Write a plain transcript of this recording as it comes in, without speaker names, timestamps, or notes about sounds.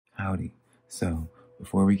Howdy. So,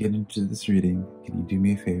 before we get into this reading, can you do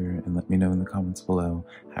me a favor and let me know in the comments below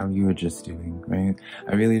how you are just doing, right?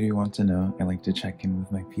 I really do want to know. I like to check in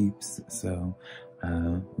with my peeps, so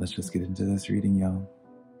let's just get into this reading, y'all.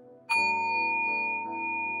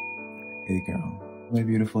 Hey girl, my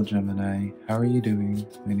beautiful Gemini, how are you doing?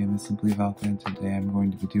 My name is SimplyVelca, and today I'm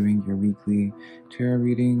going to be doing your weekly tarot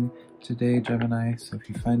reading today, Gemini. So if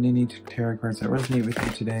you find any tarot cards that resonate with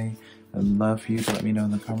you today, I'd love for you to let me know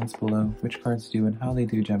in the comments below which cards do and how they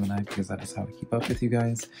do, Gemini, because that is how I keep up with you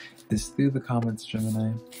guys, is through the comments,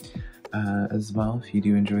 Gemini. As well, if you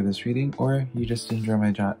do enjoy this reading, or you just enjoy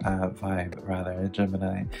my vibe, rather,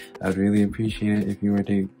 Gemini, I would really appreciate it if you were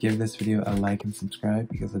to give this video a like and subscribe,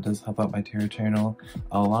 because it does help out my tarot channel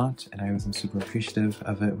a lot, and I am super appreciative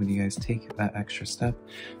of it when you guys take that extra step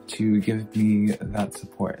to give me that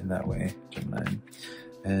support in that way, Gemini.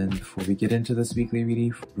 And before we get into this weekly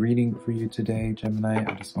reading for you today, Gemini,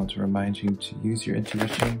 I just want to remind you to use your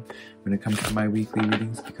intuition when it comes to my weekly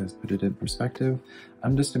readings, because put it in perspective,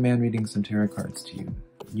 I'm just a man reading some tarot cards to you.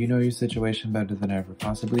 You know your situation better than I ever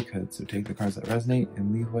possibly could, so take the cards that resonate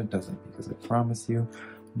and leave what doesn't, because I promise you,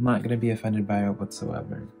 I'm not going to be offended by it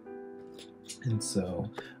whatsoever. And so,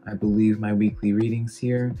 I believe my weekly readings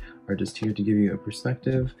here are just here to give you a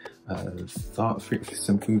perspective,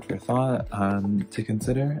 some food for thought to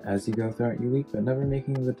consider as you go throughout your week, but never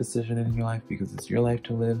making the decision in your life, because it's your life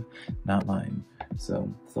to live, not mine.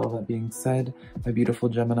 So, with all that being said, my beautiful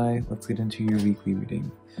Gemini, let's get into your weekly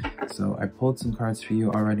reading. So, I pulled some cards for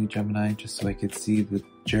you already, Gemini, just so I could see the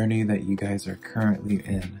journey that you guys are currently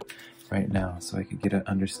in right now, so I could get an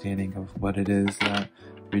understanding of what it is that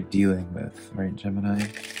we're dealing with, right, Gemini?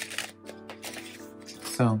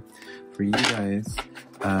 So, for you guys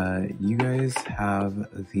have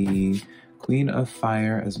the Queen of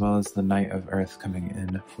Fire as well as the Knight of Earth coming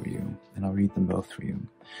in for you, and I'll read them both for you.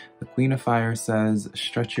 The Queen of Fire says,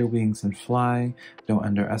 stretch your wings and fly, don't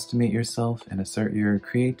underestimate yourself, and assert your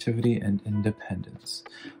creativity and independence.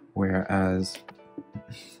 Whereas,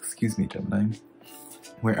 excuse me, Gemini.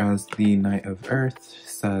 Whereas the Knight of Earth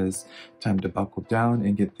says, time to buckle down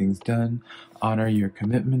and get things done, honor your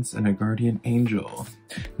commitments, and a guardian angel.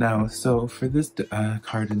 Now, so for this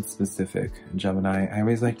card in specific, Gemini, I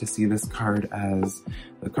always like to see this card as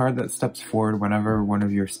the card that steps forward whenever one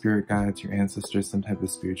of your spirit guides, your ancestors, some type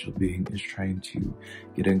of spiritual being is trying to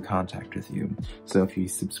get in contact with you. So if you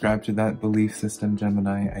subscribe to that belief system,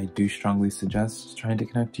 Gemini, I do strongly suggest trying to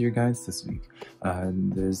connect to your guides this week.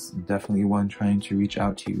 There's definitely one trying to reach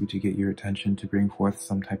out to you to get your attention, to bring forth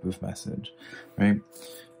some type of message, right?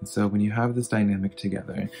 And so when you have this dynamic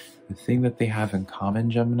together, the thing that they have in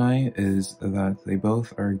common, Gemini, is that they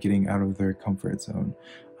both are getting out of their comfort zone.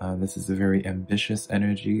 This is a very ambitious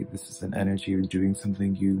energy. This is an energy of doing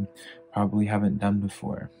something you probably haven't done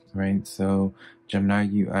before, right? So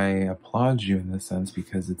Gemini, I applaud you in this sense,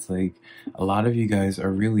 because it's like a lot of you guys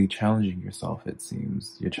are really challenging yourself, it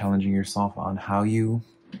seems. You're challenging yourself on how you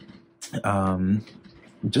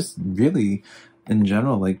just really in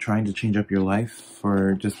general, like trying to change up your life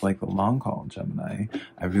for just like the long haul, Gemini.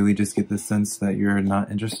 I really just get the sense that you're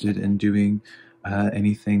not interested in doing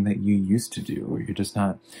anything that you used to do, or you're just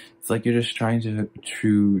not, it's like you're just trying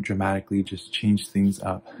to dramatically just change things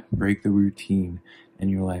up, break the routine in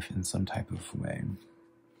your life in some type of way.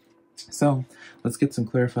 So let's get some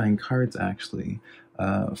clarifying cards actually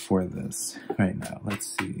for this right now.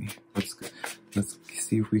 Let's see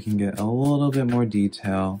if we can get a little bit more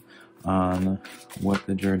detail on what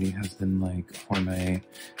the journey has been like for my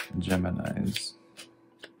Geminis.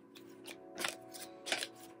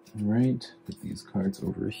 Alright, put these cards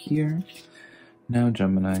over here. Now,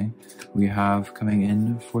 Gemini, we have coming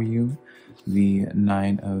in for you the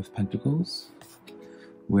Nine of Pentacles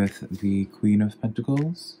with the Queen of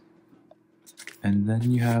Pentacles, and then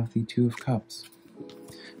you have the Two of Cups.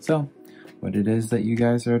 So, what it is that you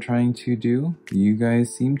guys are trying to do, you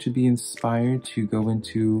guys seem to be inspired to go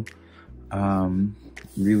into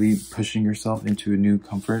really pushing yourself into a new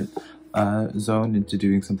comfort zone, into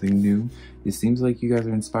doing something new. It seems like you guys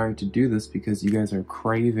are inspired to do this because you guys are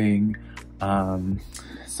craving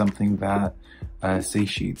something that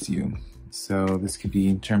satiates you. So this could be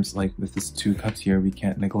in terms like with this Two Cups here, we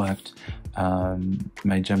can't neglect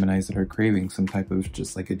my Geminis that are craving some type of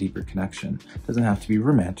just like a deeper connection. It doesn't have to be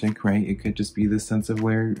romantic, right? It could just be the sense of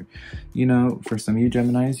where, you know, for some of you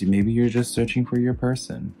Geminis, maybe you're just searching for your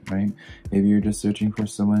person, right? Maybe you're just searching for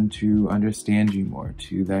someone to understand you more,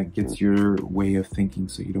 that gets your way of thinking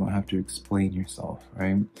so you don't have to explain yourself,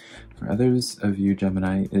 right? For others of you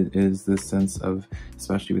Gemini, it is this sense of,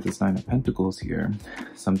 especially with this Nine of Pentacles here,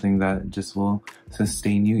 something that just just will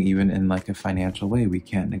sustain you even in like a financial way. We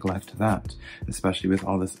can't neglect that, especially with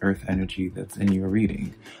all this earth energy that's in your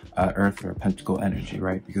reading. Earth or pentacle energy,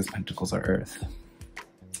 right? Because pentacles are earth.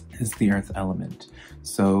 Is the earth element.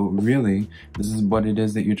 So really, this is what it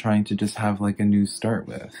is that you're trying to just have like a new start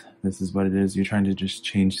with. This is what it is you're trying to just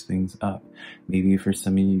change things up. Maybe for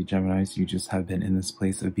some of you Geminis, you just have been in this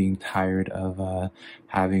place of being tired of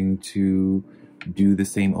having to do the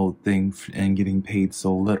same old thing and getting paid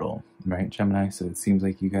so little, right, Gemini? So it seems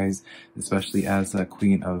like you guys, especially as a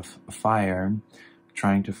queen of fire,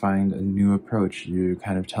 trying to find a new approach. You're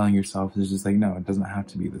kind of telling yourself, it's just like, no, it doesn't have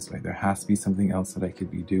to be this way. There has to be something else that I could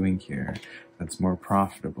be doing here that's more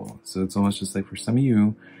profitable. So it's almost just like for some of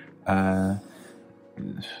you,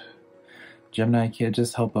 Gemini, I can't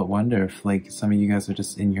just help but wonder if like some of you guys are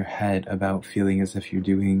just in your head about feeling as if you're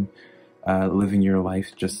doing living your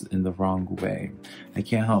life just in the wrong way. I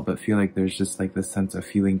can't help but feel like there's just like this sense of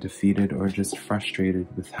feeling defeated or just frustrated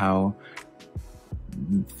with how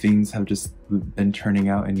things have just been turning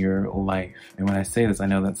out in your life. And when I say this, I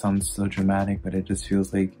know that sounds so dramatic, but it just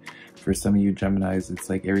feels like for some of you Geminis, it's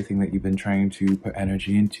like everything that you've been trying to put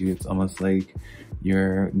energy into, it's almost like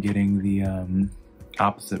you're getting the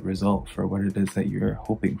opposite result for what it is that you're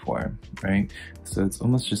hoping for, right? So it's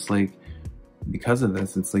almost just like, because of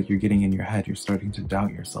this, it's like you're getting in your head, you're starting to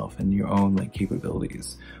doubt yourself and your own like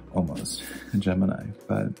capabilities, almost, Gemini.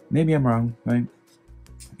 But maybe I'm wrong, right?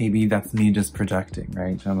 Maybe that's me just projecting,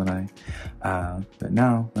 right, Gemini? But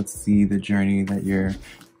now let's see the journey that you're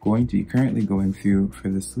going to be currently going through for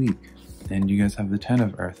this week. And you guys have the 10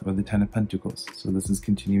 of Earth, or the 10 of Pentacles. So this is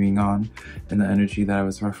continuing on in the energy that I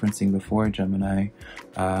was referencing before, Gemini,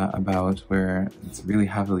 about where it's really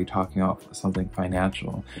heavily talking about something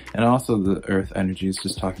financial. And also the Earth energy is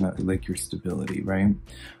just talking about like your stability, right?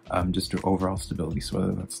 Just your overall stability. So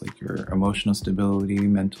whether that's like your emotional stability,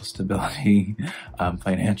 mental stability,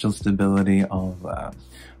 financial stability, all of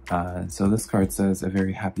that. So this card says a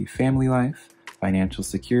very happy family life, financial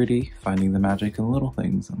security, finding the magic in little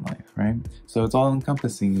things in life, right? So it's all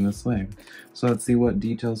encompassing in this way. So let's see what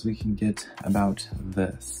details we can get about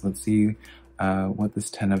this. Let's see what this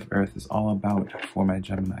 10 of Earth is all about for my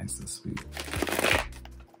Geminis this week.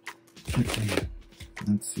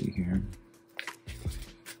 Let's see here.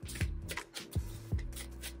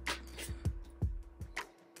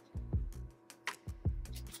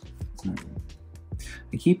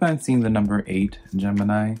 I keep on seeing the number 8,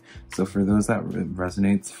 Gemini. So for those that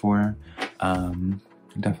resonates for,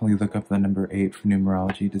 definitely look up the number 8 for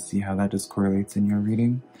numerology to see how that just correlates in your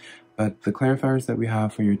reading. But the clarifiers that we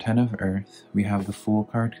have for your 10 of Earth, we have the Fool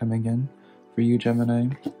card coming in for you, Gemini.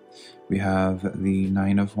 We have the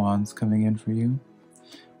 9 of Wands coming in for you.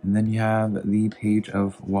 And then you have the Page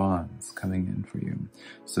of Wands coming in for you.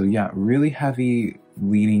 So yeah, really heavy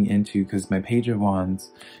leaning into, because my Page of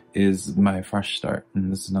Wands is my fresh start.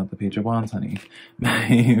 And this is not the Page of Wands, honey.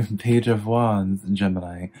 My Page of Wands,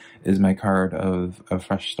 Gemini, is my card of a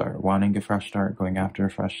fresh start. Wanting a fresh start, going after a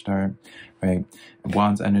fresh start, right?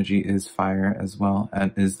 Wands energy is fire as well,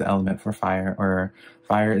 and is the element for fire, or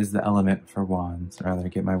fire is the element for wands, rather,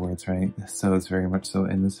 get my words right. So it's very much so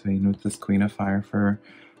in this vein with this Queen of Fire for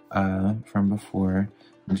from before,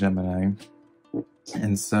 Gemini.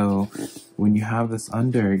 And so when you have this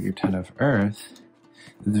under your 10 of Earth,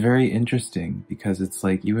 it's very interesting because it's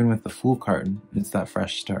like, even with the Fool card, it's that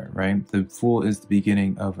fresh start, right? The Fool is the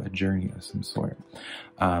beginning of a journey of some sort.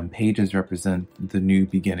 Pages represent the new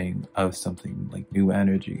beginning of something, like new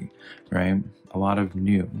energy, right? A lot of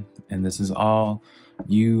new. And this is all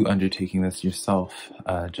you undertaking this yourself,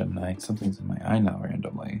 Gemini. Something's in my eye now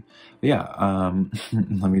randomly. But yeah,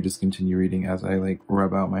 let me just continue reading as I like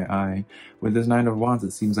rub out my eye. With this 9 of Wands,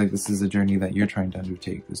 it seems like this is a journey that you're trying to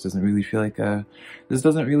undertake. This doesn't really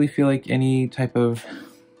feel like any type of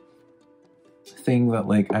thing that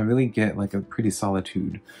like I really get like a pretty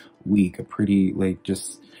solitude week, a pretty like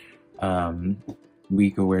just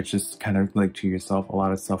week where it's just kind of like to yourself, a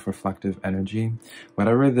lot of self-reflective energy.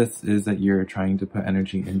 Whatever this is that you're trying to put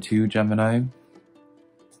energy into, Gemini,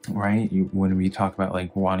 right? When we talk about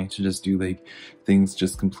like wanting to just do like things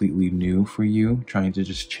just completely new for you, trying to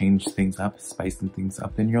just change things up, spicing things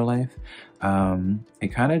up in your life,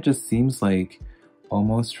 it kind of just seems like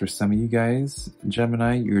almost for some of you guys,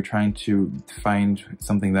 Gemini, you're trying to find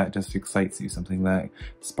something that just excites you, something that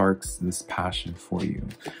sparks this passion for you,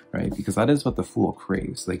 right? Because that is what the Fool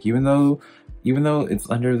craves. Like, even though it's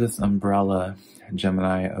under this umbrella,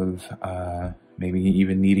 Gemini, of maybe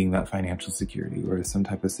even needing that financial security or some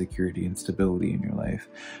type of security and stability in your life,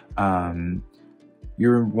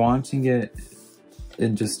 you're wanting it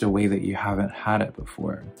in just a way that you haven't had it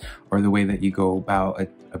before, or the way that you go about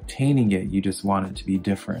obtaining it, you just want it to be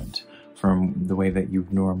different from the way that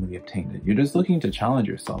you've normally obtained it. You're just looking to challenge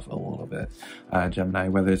yourself a little bit, Gemini,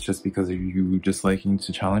 whether it's just because of you just liking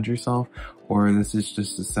to challenge yourself, or this is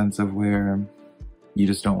just a sense of where you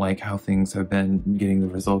just don't like how things have been getting the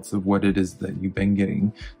results of what it is that you've been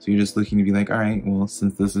getting. So you're just looking to be like, all right, well,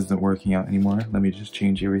 since this isn't working out anymore, let me just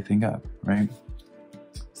change everything up, right?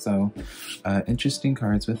 So interesting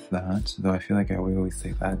cards with that, though I feel like I always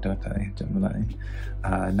say that, don't I, Gemini?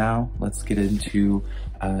 Now let's get into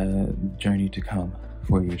journey to come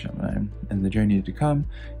for you, Gemini. In the journey to come,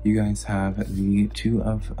 you guys have the Two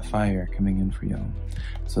of Fire coming in for you.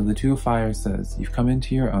 So the Two of Fire says, you've come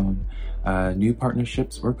into your own, new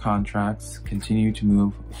partnerships or contracts continue to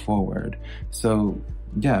move forward. So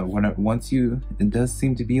yeah, it does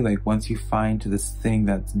seem to be like once you find this thing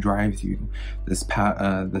that drives you, this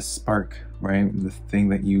spark, right? The thing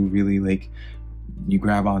that you really like, you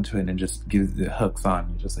grab onto it and just gives the hooks on.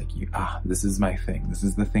 You're just like, this is my thing. This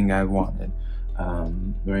is the thing I wanted,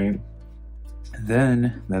 right?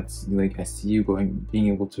 Then that's like, I see you being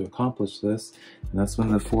able to accomplish this, and that's when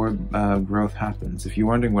the forward growth happens. If you're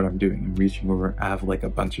wondering what I'm doing, I'm reaching over. I have like a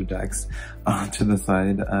bunch of decks to the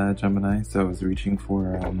side, Gemini, so I was reaching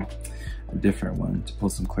for a different one to pull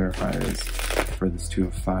some clarifiers for this Two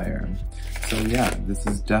of Fire. So yeah, this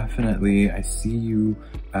is definitely, I see you,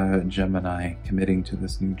 Gemini, committing to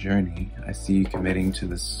this new journey. I see you committing to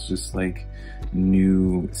this just like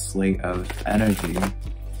new slate of energy,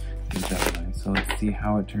 Gemini. So let's see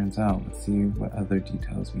how it turns out. Let's see what other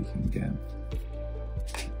details we can get.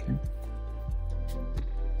 Okay.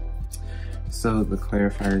 So the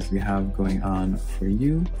clarifiers we have going on for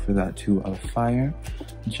you for that Two of Fire,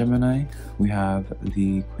 Gemini, we have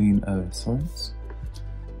the Queen of Swords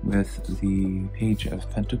with the Page of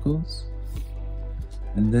Pentacles,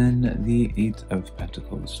 and then the Eight of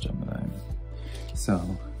Pentacles, Gemini. So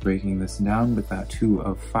breaking this down with that Two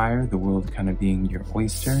of Fire, the world kind of being your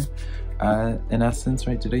oyster, in essence,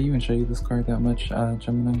 right? Did I even show you this card that much,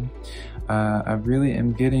 Gemini? I really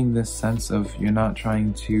am getting this sense of you're not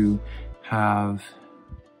trying to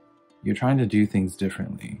you're trying to do things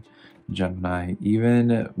differently, Gemini.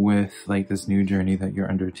 Even with like this new journey that you're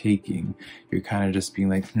undertaking, you're kind of just being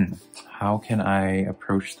like, how can I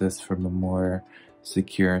approach this from a more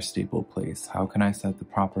secure, stable place? How can I set the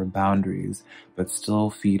proper boundaries but still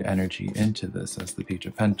feed energy into this as the Page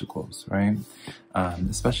of Pentacles, right?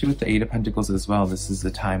 Especially with the Eight of Pentacles as well, this is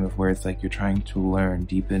the time of where it's like you're trying to learn,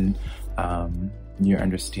 deepen your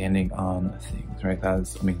understanding on things, right?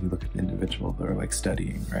 That's, I mean, you look at the individual that are like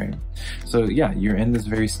studying, right? So yeah, you're in this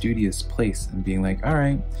very studious place and being like, all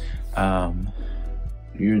right,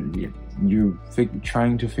 you're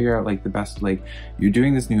trying to figure out like the best, like you're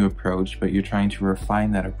doing this new approach, but you're trying to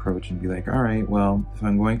refine that approach and be like, all right, well, if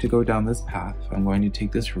I'm going to go down this path, if I'm going to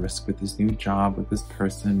take this risk with this new job, with this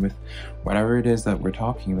person, with whatever it is that we're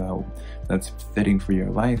talking about that's fitting for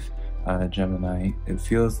your life, Gemini, it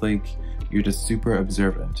feels like you're just super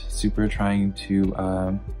observant, super trying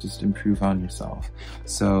to just improve on yourself.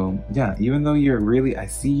 So yeah, even though you're really, I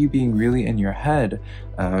see you being really in your head,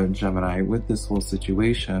 Gemini, with this whole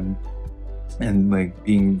situation, and like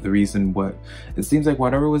being the reason it seems like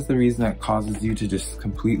whatever was the reason that causes you to just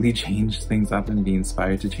completely change things up and be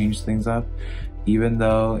inspired to change things up, even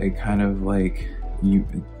though it kind of like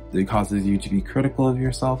it causes you to be critical of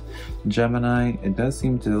yourself, Gemini, it does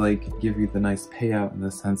seem to like give you the nice payout in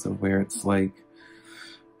the sense of where it's like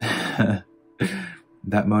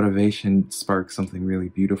that motivation sparks something really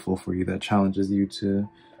beautiful for you that challenges you to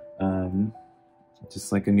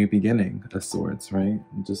just like a new beginning of sorts, right?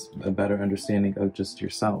 Just a better understanding of just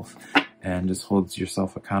yourself and just holds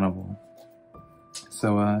yourself accountable.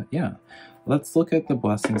 So yeah, let's look at the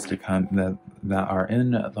blessings to come that are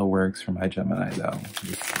in the works for my Gemini though,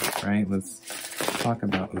 right? Let's talk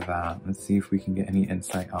about that. Let's see if we can get any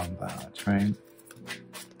insight on that, right?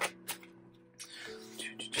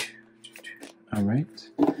 All right.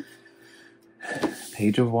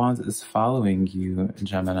 Page of Wands is following you,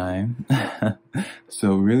 Gemini.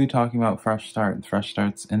 So really talking about fresh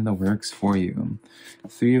starts in the works for you.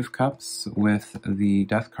 Three of Cups with the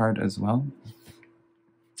Death card as well.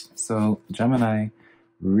 So Gemini,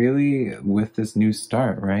 really with this new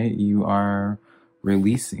start, right? You are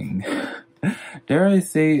releasing. Dare I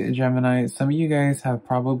say, Gemini, some of you guys have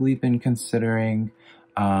probably been considering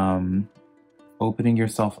opening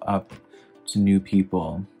yourself up to new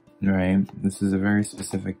people, right? This is a very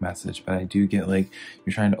specific message, but I do get like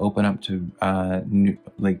you're trying to open up to new,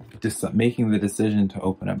 like just making the decision to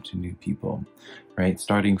open up to new people, right?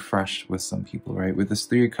 Starting fresh with some people, right? With this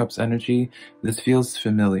Three of Cups energy, this feels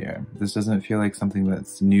familiar. This doesn't feel like something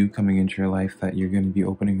that's new coming into your life that you're going to be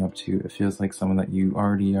opening up to. It feels like someone that you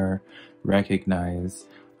already are recognize.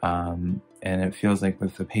 And it feels like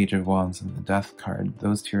with the Page of Wands and the Death card,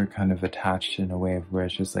 those two are kind of attached in a way of where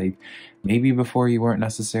it's just like, maybe before you weren't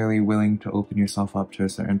necessarily willing to open yourself up to a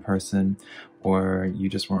certain person, or you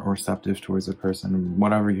just weren't receptive towards a person,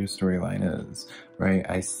 whatever your storyline is, right?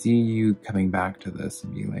 I see you coming back to this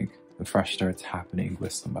and being like, the fresh start's happening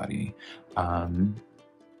with somebody. And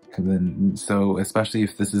then, so especially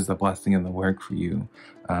if this is the blessing and the work for you,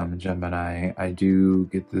 Gemini, I do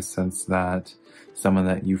get this sense that someone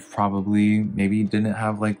that you've probably maybe didn't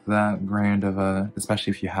have like that grand of a,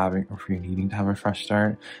 especially if you haven't, or if you're needing to have a fresh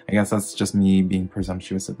start. I guess that's just me being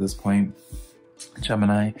presumptuous at this point,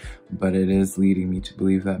 Gemini, but it is leading me to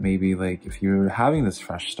believe that maybe like if you're having this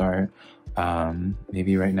fresh start,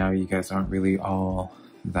 maybe right now you guys aren't really all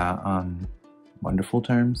that on wonderful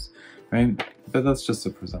terms, right? But that's just a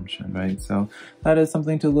presumption, right? So that is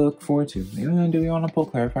something to look forward to. Do we want to pull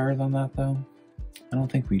clarifiers on that though? I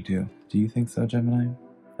don't think we do. Do you think so, Gemini?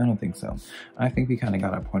 I don't think so. I think we kind of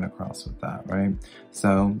got our point across with that, right?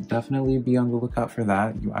 So definitely be on the lookout for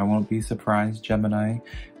that. I won't be surprised, Gemini,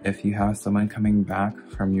 if you have someone coming back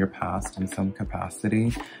from your past in some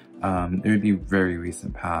capacity. It would be very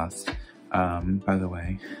recent past, by the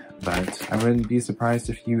way. But I wouldn't be surprised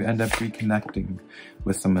if you end up reconnecting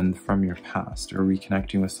with someone from your past, or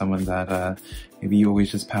reconnecting with someone that maybe you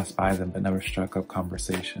always just passed by them but never struck up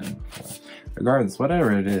conversation. So regardless,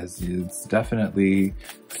 whatever it is, it's definitely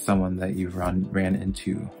someone that you've ran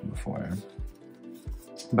into before.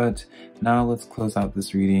 But now let's close out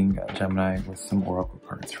this reading, Gemini, with some oracle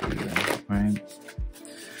cards for you, right?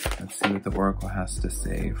 Let's see what the oracle has to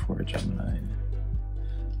say for Gemini.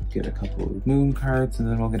 Get a couple of moon cards, and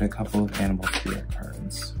then we'll get a couple of animal spirit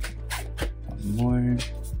cards. One more.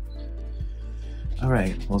 All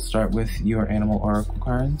right, we'll start with your animal oracle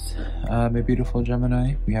cards. My beautiful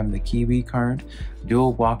Gemini, we have the Kiwi card. Do a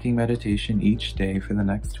walking meditation each day for the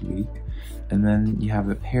next week. And then you have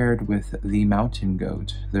it paired with the mountain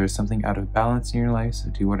goat. There's something out of balance in your life, so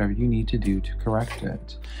do whatever you need to do to correct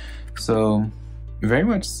it. So very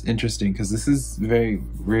much interesting, because this is very,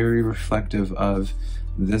 very reflective of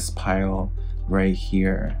this pile right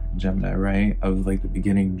here, Gemini, right? Of like the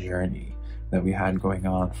beginning journey that we had going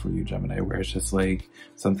on for you, Gemini, where it's just like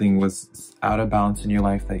something was out of balance in your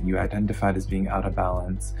life that you identified as being out of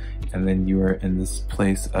balance. And then you were in this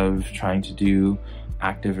place of trying to do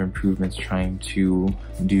active improvements, trying to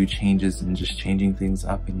do changes and just changing things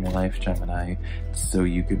up in your life, Gemini, so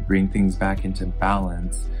you could bring things back into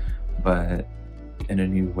balance, but in a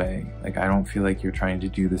new way. Like, I don't feel like you're trying to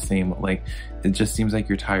do the same, like, it just seems like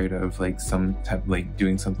you're tired of like some type, like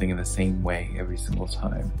doing something in the same way every single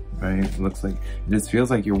time, right? It looks like, it just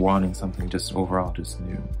feels like you're wanting something just overall just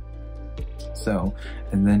new. So,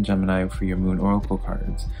 and then Gemini, for your moon oracle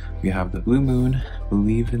cards, we have the blue moon,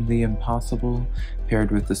 believe in the impossible,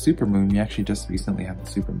 paired with the super moon. We actually just recently had the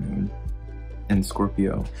super moon in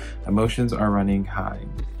Scorpio. Emotions are running high.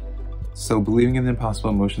 So believing in the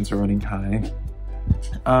impossible, emotions are running high.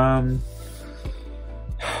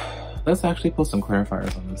 Let's actually pull some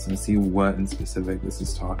clarifiers on this and see what in specific this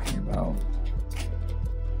is talking about.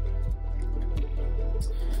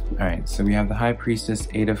 All right, so we have the High Priestess,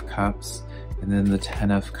 8 of Cups, and then the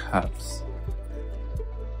 10 of Cups.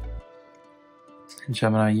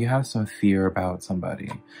 Gemini, you have some fear about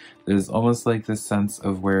somebody. There's almost like this sense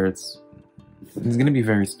of where it's going to be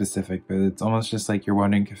very specific, but it's almost just like you're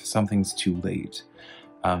wondering if something's too late.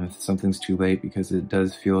 If something's too late, because it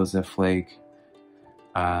does feel as if like,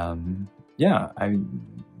 and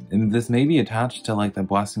this may be attached to like the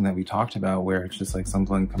blessing that we talked about, where it's just like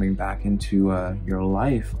someone coming back into your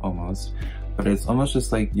life almost, but it's almost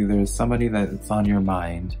just like there's somebody that's on your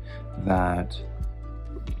mind that,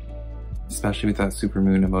 especially with that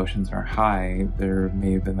supermoon, emotions are high. There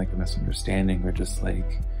may have been like a misunderstanding, or just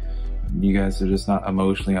like you guys are just not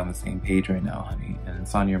emotionally on the same page right now, honey, and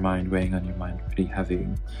it's on your mind, weighing on your mind pretty heavy.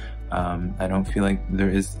 I don't feel like there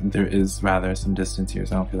is rather some distance here,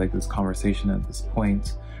 so I don't feel like this conversation at this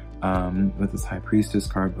point with this High Priestess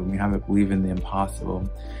card, but we have it believe in the impossible.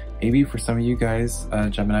 Maybe for some of you guys,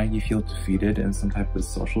 Gemini, you feel defeated in some type of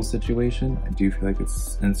social situation. I do feel like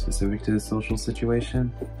it's in specific to the social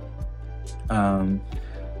situation.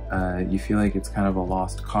 You feel like it's kind of a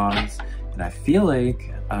lost cause, and I feel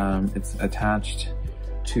like it's attached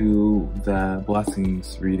to the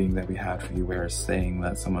blessings reading that we had for you, where it's saying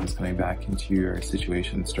that someone's coming back into your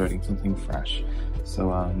situation, starting something fresh. So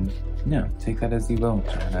yeah, take that as you will,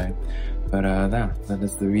 Gemini. But that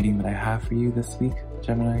is the reading that I have for you this week,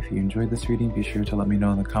 Gemini. If you enjoyed this reading, be sure to let me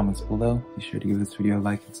know in the comments below. Be sure to give this video a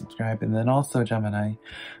like and subscribe. And then also, Gemini,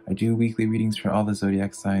 I do weekly readings for all the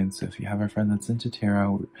zodiac signs. So if you have a friend that's into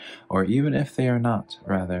tarot, or even if they are not,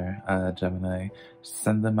 rather, Gemini,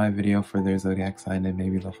 send them my video for their zodiac sign and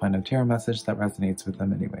maybe they'll find a tarot message that resonates with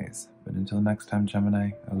them anyways. But until next time,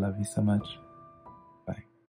 Gemini, I love you so much.